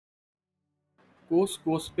कोस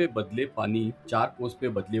कोस पे बदले पानी, चार कोस पे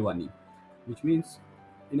बदले वानी, which means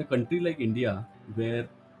in a country like India, where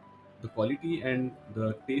the quality and the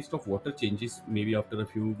taste of water changes maybe after a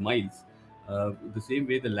few miles, the same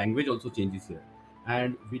way the language also changes here.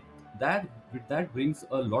 And with that brings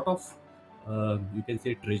a lot of, you can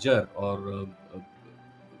say, treasure or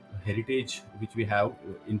heritage which we have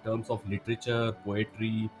in terms of literature,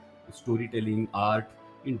 poetry, storytelling, art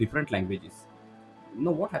in different languages.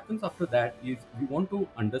 Now what happens after that is we want to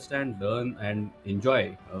understand, learn and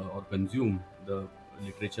enjoy or consume the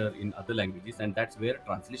literature in other languages, and that's where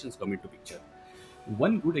translations come into picture.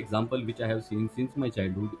 One good example which I have seen since my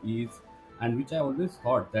childhood is, and which I always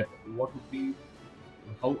thought that what would be,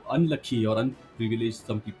 how unlucky or unprivileged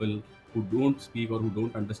some people who don't speak or who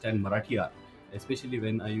don't understand Marathi are, especially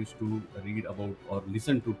when I used to read about or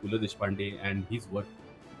listen to Pula Deshpande and his work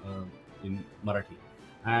uh, in Marathi.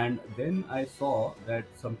 And then I saw that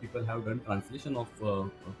some people have done translation of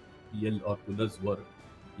PL or Pula's work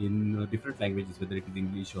in different languages, whether it is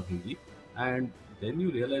English or Hindi. And then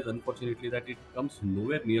you realize, unfortunately, that it comes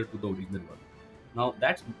nowhere near to the original work. Now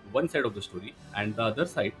that's one side of the story, and the other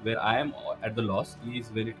side where I am at the loss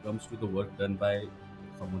is when it comes to the work done by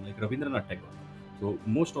someone like Rabindranath Tagore. So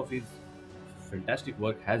most of his fantastic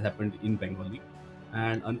work has happened in Bengali,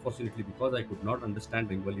 and unfortunately, because I could not understand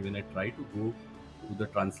Bengali when I tried to go to the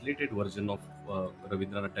translated version of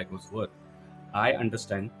Rabindranath Tagore's work, I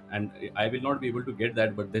understand, and I will not be able to get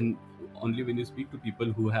that. But then, only when you speak to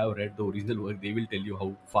people who have read the original work, they will tell you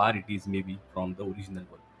how far it is, maybe from the original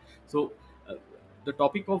work. So, the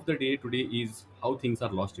topic of the day today is how things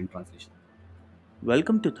are lost in translation.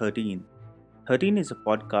 Welcome to 13. 13 is a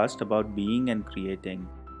podcast about being and creating.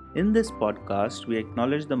 In this podcast, we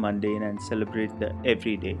acknowledge the mundane and celebrate the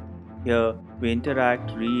everyday. Here, we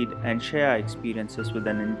interact, read, and share our experiences with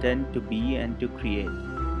an intent to be and to create.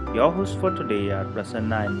 Your hosts for today are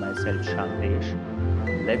Prasanna and myself,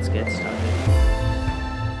 Shantesh. Let's get started.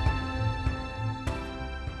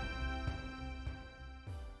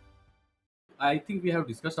 I think we have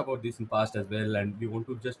discussed about this in past as well, and we want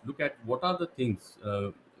to just look at what are the things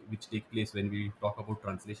which take place when we talk about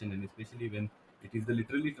translation, and especially when it is the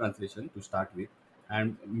literally translation to start with.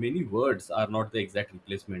 And many words are not the exact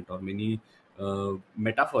replacement, or many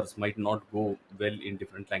metaphors might not go well in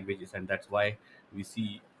different languages, and that's why we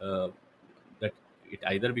see that it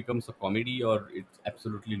either becomes a comedy or it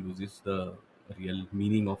absolutely loses the real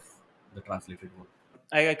meaning of the translated word.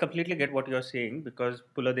 I completely get what you're saying because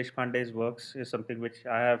Pula Deshpande's works is something which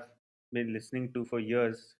I have been listening to for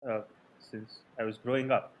years since I was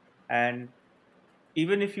growing up. And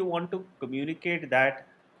even if you want to communicate that,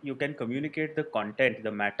 you can communicate the content,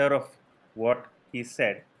 the matter of what he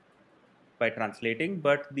said by translating,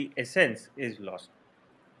 but the essence is lost.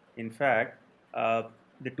 In fact,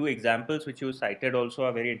 the two examples which you cited also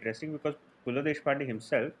are very interesting because Pula Deshpande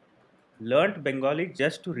himself learnt Bengali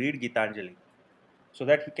just to read Gitanjali so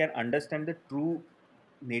that he can understand the true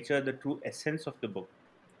nature, the true essence of the book.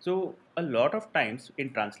 So, a lot of times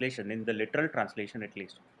in translation, in the literal translation at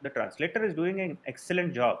least, the translator is doing an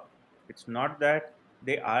excellent job. It's not that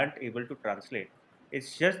they aren't able to translate,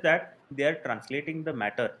 it's just that they are translating the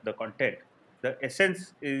matter, the content. The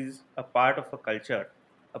essence is a part of a culture,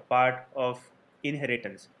 a part of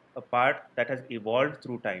inheritance, a part that has evolved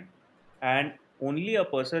through time. And only a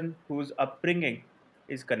person whose upbringing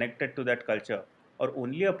is connected to that culture, or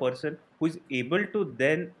only a person who is able to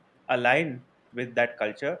then align with that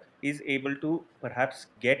culture, is able to perhaps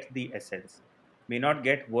get the essence. May not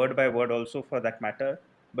get word by word also for that matter,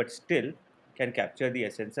 but still can capture the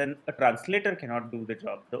essence. And a translator cannot do the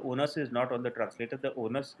job. The onus is not on the translator, the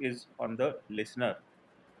onus is on the listener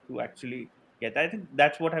to actually get. I think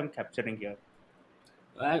that's what I'm capturing here.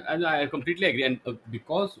 And I completely agree. And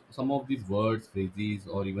because some of these words, phrases,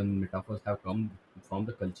 or even metaphors have come from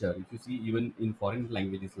the culture, if you see, even in foreign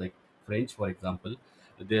languages like French, for example,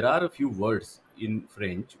 there are a few words in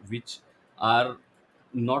French which are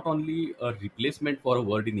not only a replacement for a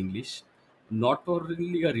word in English, not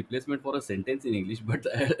only a replacement for a sentence in English, but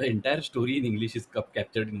the entire story in English is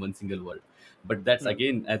captured in one single word. But that's Hmm.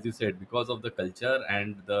 again, as you said, because of the culture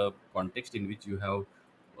and the context in which you have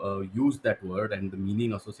use that word and the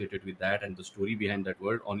meaning associated with that and the story behind that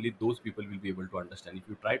word, only those people will be able to understand. If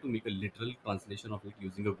you try to make a literal translation of it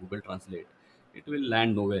using a Google Translate, it will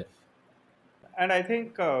land nowhere. And I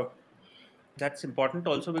think that's important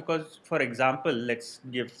also because, for example, let's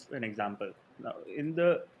give an example. Now, in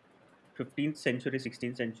the 15th century,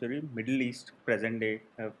 16th century, Middle East, present day,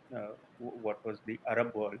 what was the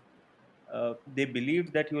Arab world, they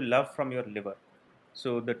believed that you love from your liver.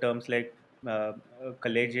 So the terms like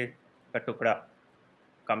kaleje ka tukda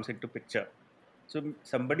comes into picture. So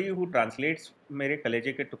somebody who translates "मेरे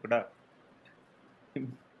कलेजे के टुकड़ा"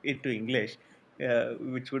 into English,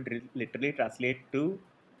 which would literally translate to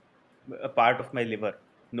 "a part of my liver."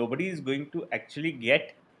 Nobody is going to actually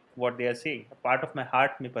get what they are saying. A part of my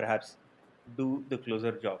heart may perhaps do the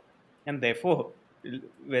closer job, and therefore,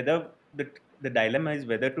 whether the dilemma is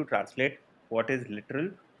whether to translate what is literal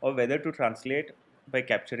or whether to translate by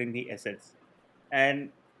capturing the essence. And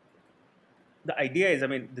the idea is, I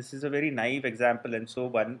mean, this is a very naive example, and so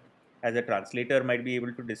one as a translator might be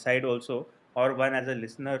able to decide also, or one as a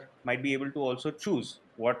listener might be able to also choose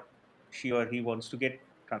what she or he wants to get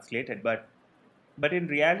translated. But in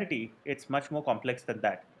reality, it's much more complex than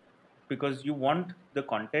that, because you want the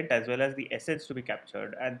content as well as the essence to be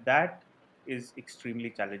captured, and that is extremely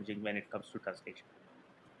challenging when it comes to translation.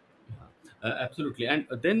 Absolutely. And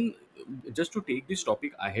then, just to take this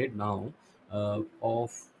topic ahead now,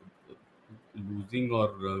 of losing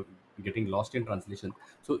or getting lost in translation.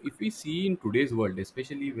 So, if we see in today's world,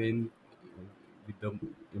 especially when with the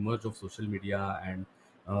emerge of social media and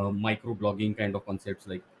micro blogging kind of concepts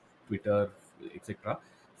like Twitter, etc.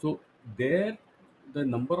 So, there the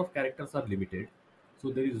number of characters are limited. So,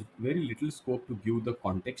 there is very little scope to give the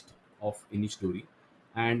context of any story,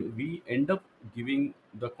 and we end up giving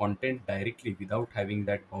the content directly without having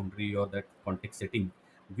that boundary or that context setting,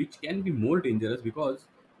 which can be more dangerous. Because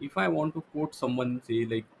if I want to quote someone, say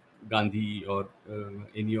like Gandhi or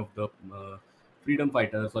any of the freedom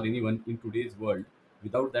fighters or anyone in today's world,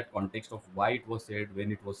 without that context of why it was said,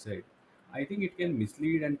 when it was said, I think it can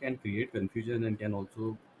mislead and can create confusion and can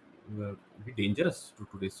also uh, be dangerous to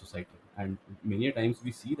today's society. And many a times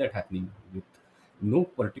we see that happening with no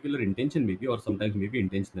particular intention, maybe, or sometimes maybe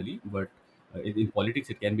intentionally, but in politics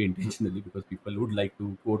it can be intentionally, because people would like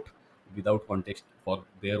to quote without context for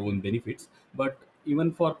their own benefits. But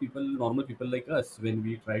even for people, normal people like us, when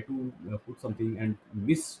we try to put something and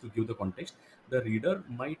miss to give the context, the reader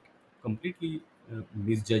might completely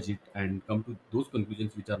misjudge it and come to those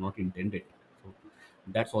conclusions which are not intended. So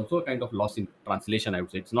that's also a kind of loss in translation, I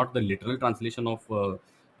would say. It's not the literal translation of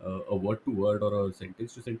a word to word or a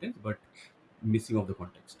sentence to sentence, but missing of the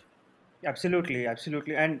context. Absolutely,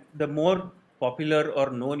 absolutely. And the more popular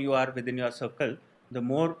or known you are within your circle, the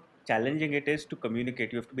more challenging it is to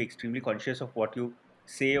communicate. You have to be extremely conscious of what you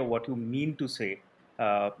say or what you mean to say.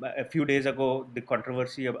 A few days ago, the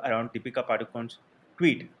controversy around Deepika Padukone's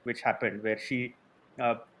tweet, which happened, where she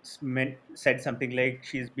said something like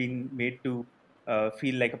she's been made to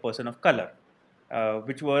feel like a person of color,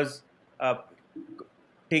 which was uh,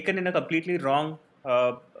 taken in a completely wrong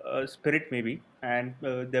spirit, maybe, and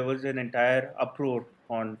there was an entire uproar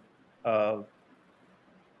uh,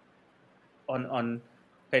 on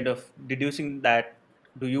kind of deducing that,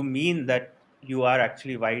 do you mean that you are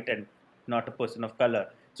actually white and not a person of color?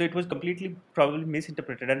 So it was completely probably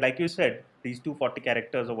misinterpreted, and like you said, these 240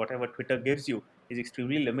 characters or whatever Twitter gives you is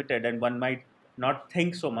extremely limited, and one might not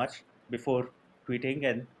think so much before tweeting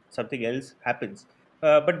and something else happens.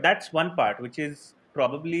 But that's one part which is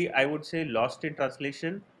probably, I would say, lost in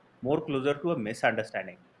translation, more closer to a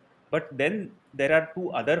misunderstanding. But then there are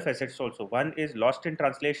two other facets also. One is lost in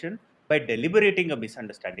translation by deliberating a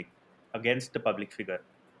misunderstanding against the public figure,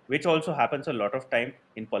 which also happens a lot of time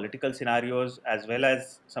in political scenarios as well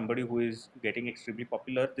as somebody who is getting extremely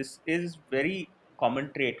popular. This is very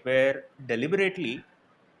common trait where deliberately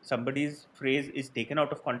somebody's phrase is taken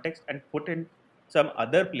out of context and put in some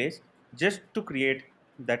other place just to create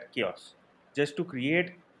that chaos, just to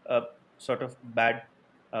create a sort of bad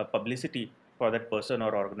publicity for that person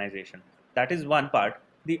or organization. That is one part.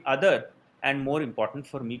 The other, and more important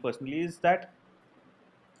for me personally, is that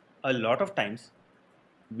a lot of times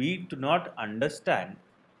we do not understand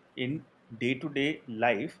in day to day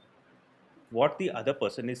life what the other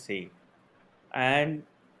person is saying. And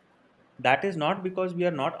that is not because we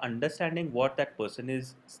are not understanding what that person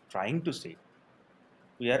is trying to say.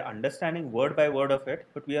 We are understanding word by word of it,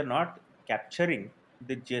 but we are not capturing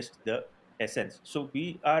the gist, the essence. So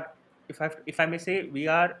we are, if I may say, we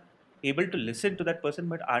are able to listen to that person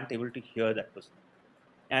but aren't able to hear that person.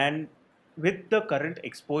 And with the current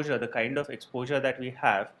exposure, the kind of exposure that we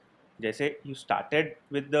have, जैसे you started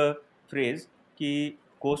with the phrase कि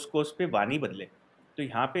कोस कोस पे वाणी बदले, तो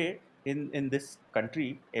यहाँ पे in this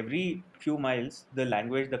country, every few miles the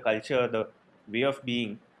language, the culture, the way of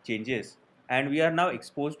being changes, and we are now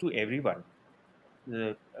exposed to everyone.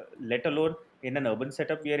 Let alone in an urban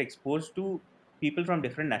setup, we are exposed to people from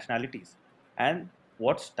different nationalities. And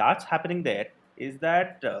what starts happening there is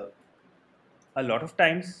that a lot of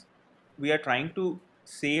times we are trying to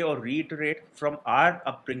say or reiterate from our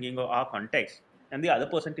upbringing or our context, and the other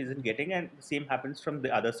person isn't getting, and the same happens from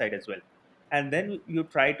the other side as well. and then you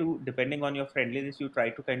try to, depending on your friendliness, you try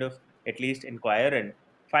to kind of at least inquire and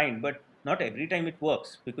find. But not every time it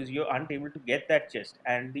works, because you aren't able to get that gist,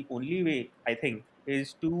 and the only way, I think,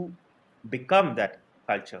 is to become that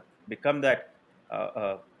culture, become that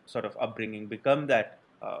sort of upbringing, become that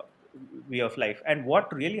way of life. And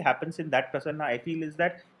what really happens in that person, I feel, is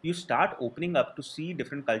that you start opening up to see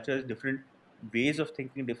different cultures, different ways of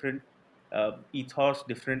thinking, different ethos,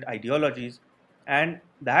 different ideologies, and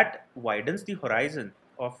that widens the horizon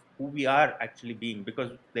of who we are actually being,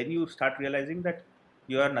 because then you start realizing that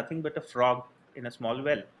you are nothing but a frog in a small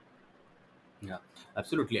well. Yeah,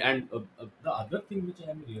 absolutely. And the other thing which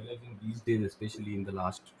I am realizing these days, especially in the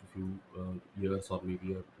last few years or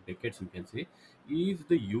maybe decades, you can say, is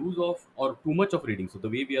the use of or too much of reading. So the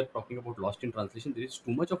way we are talking about lost in translation, there is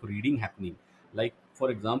too much of reading happening. Like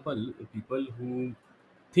for example, people who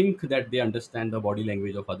think that they understand the body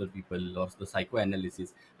language of other people or the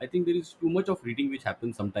psychoanalysis. I think there is too much of reading which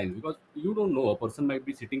happens sometimes because you don't know, a person might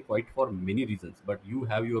be sitting quiet for many reasons, but you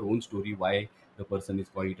have your own story why the person is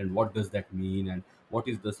quiet and what does that mean and what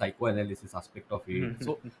is the psychoanalysis aspect of it.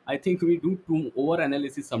 So I think we do too over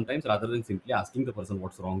analysis sometimes rather than simply asking the person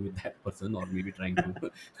what's wrong with that person or maybe trying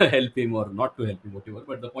to help him or not to help him, whatever.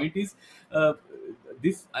 But the point is, uh,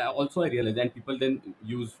 this I also I realize, and people then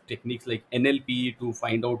use techniques like NLP to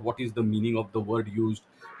find out what is the meaning of the word used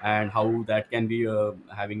and how that can be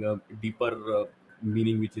having a deeper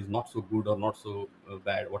meaning which is not so good or not so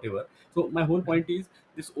bad, whatever. So my whole point is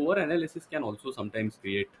this over analysis can also sometimes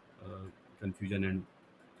create confusion and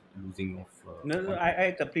losing of No, no, context.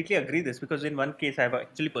 I completely agree this, because in one case I've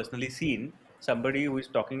actually personally seen somebody who is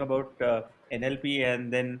talking about NLP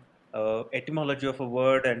and then etymology of a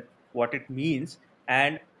word and what it means,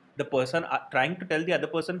 and the person trying to tell the other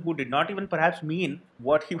person who did not even perhaps mean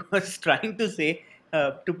what he was trying to say,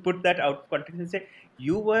 to put that out of context and say,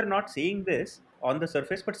 you were not saying this on the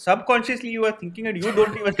surface, but subconsciously you are thinking and you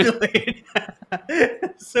don't even know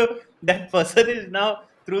it. So that person is now,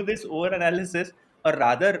 through this over analysis, or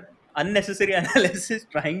rather unnecessary analysis,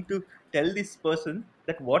 trying to tell this person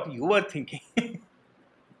that what you were thinking.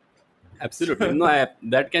 Absolutely. So No,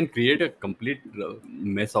 that can create a complete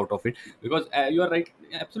mess out of it because you are right,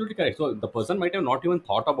 absolutely correct. So the person might have not even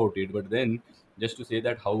thought about it, but then just to say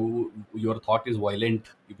that how your thought is violent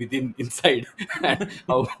within inside and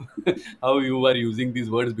how how you are using these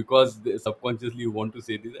words because subconsciously you want to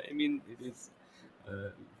say this. I mean, it is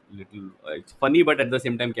little. It's funny, but at the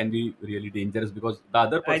same time can be really dangerous because the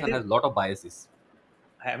other I person has think, a lot of biases.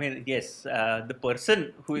 I mean, yes, the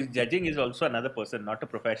person who is judging is also another person, not a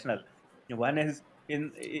professional. One is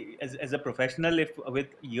in as a professional, if with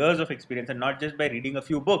years of experience, and not just by reading a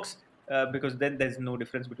few books, because then there's no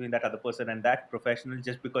difference between that other person and that professional,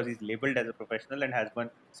 just because he's labeled as a professional and has one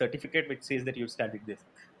certificate which says that you've studied this.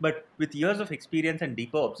 But with years of experience and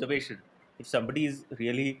deeper observation, if somebody is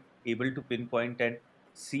really able to pinpoint and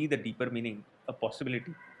see the deeper meaning, a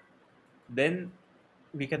possibility, then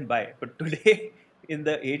we can buy. But today, in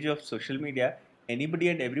the age of social media, anybody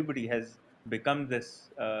and everybody has become this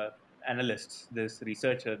analyst, this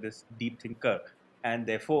researcher, this deep thinker, and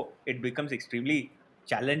therefore it becomes extremely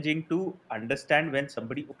challenging to understand when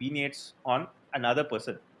somebody opinionates on another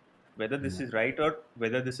person, whether this Yeah. is right or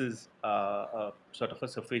whether this is a sort of a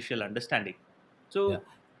superficial understanding. Yeah. So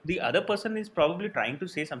the other person is probably trying to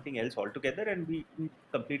say something else altogether, and we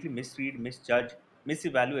completely misread, misjudge,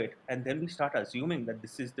 misevaluate, and then we start assuming that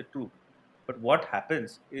this is the truth. But what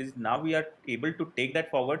happens is now we are able to take that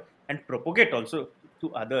forward and propagate also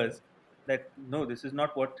to others that no, this is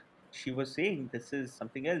not what she was saying, this is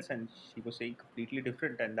something else, and she was saying completely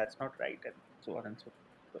different, and that's not right, and so on and so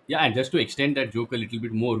forth. Yeah, and just to extend that joke a little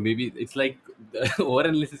bit more, maybe it's like the over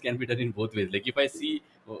analysis can be done in both ways. Like if I see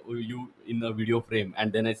you in a video frame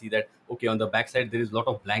and then I see that okay, on the backside there is a lot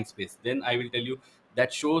of blank space, then I will tell you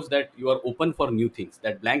that shows that you are open for new things.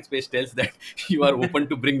 That blank space tells that you are open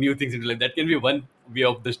to bring new things into life. That can be one way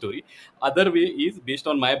of the story. Other way is based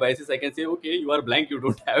on my biases. I can say okay, you are blank, you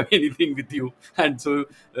don't have anything with you, and so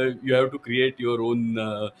you have to create your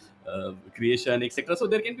own. Creation, etc. So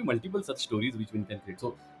there can be multiple such stories which one can create.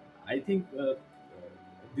 So I think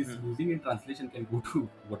this Mhm. losing in translation can go to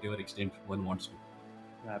whatever extent one wants to.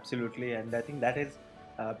 Absolutely, and I think that is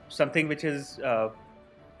something which is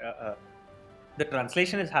the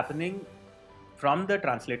translation is happening from the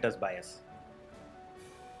translator's bias.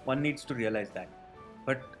 One needs to realize that.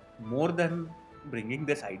 But more than bringing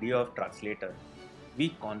this idea of translator, we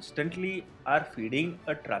constantly are feeding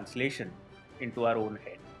a translation into our own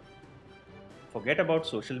head. Forget about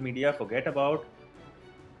social media, forget about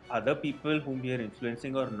other people whom we are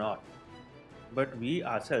influencing or not. But we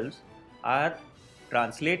ourselves are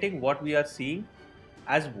translating what we are seeing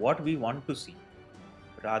as what we want to see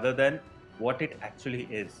rather than what it actually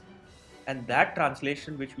is. And that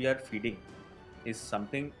translation which we are feeding is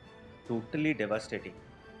something totally devastating,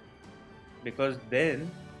 because then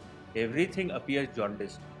everything appears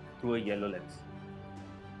jaundiced through a yellow lens.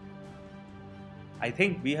 I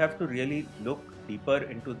think we have to really look deeper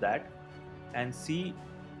into that and see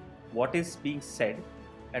what is being said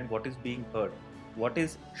and what is being heard, what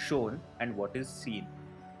is shown and what is seen,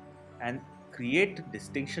 and create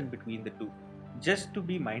distinction between the two. Just to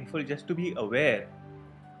be mindful, just to be aware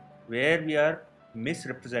where we are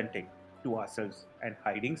misrepresenting to ourselves and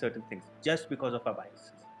hiding certain things just because of our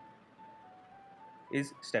biases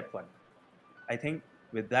is step one. I think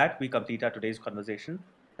with that, we complete our today's conversation.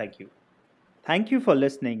 Thank you. Thank you for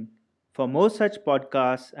listening. For more such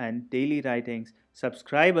podcasts and daily writings,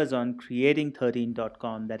 subscribe us on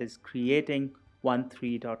creating13.com, that is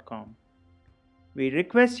creating13.com. We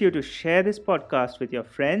request you to share this podcast with your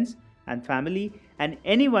friends and family and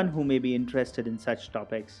anyone who may be interested in such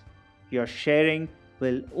topics. Your sharing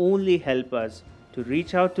will only help us to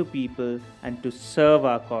reach out to people and to serve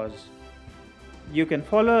our cause. You can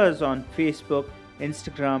follow us on Facebook,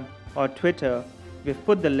 Instagram, or Twitter. We've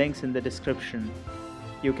put the links in the description.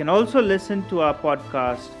 You can also listen to our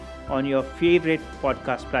podcast on your favorite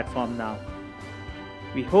podcast platform now.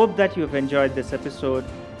 We hope that you've enjoyed this episode,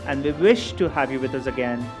 and we wish to have you with us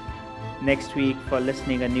again next week for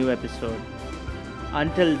listening a new episode.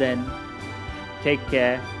 Until then, take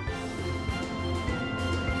care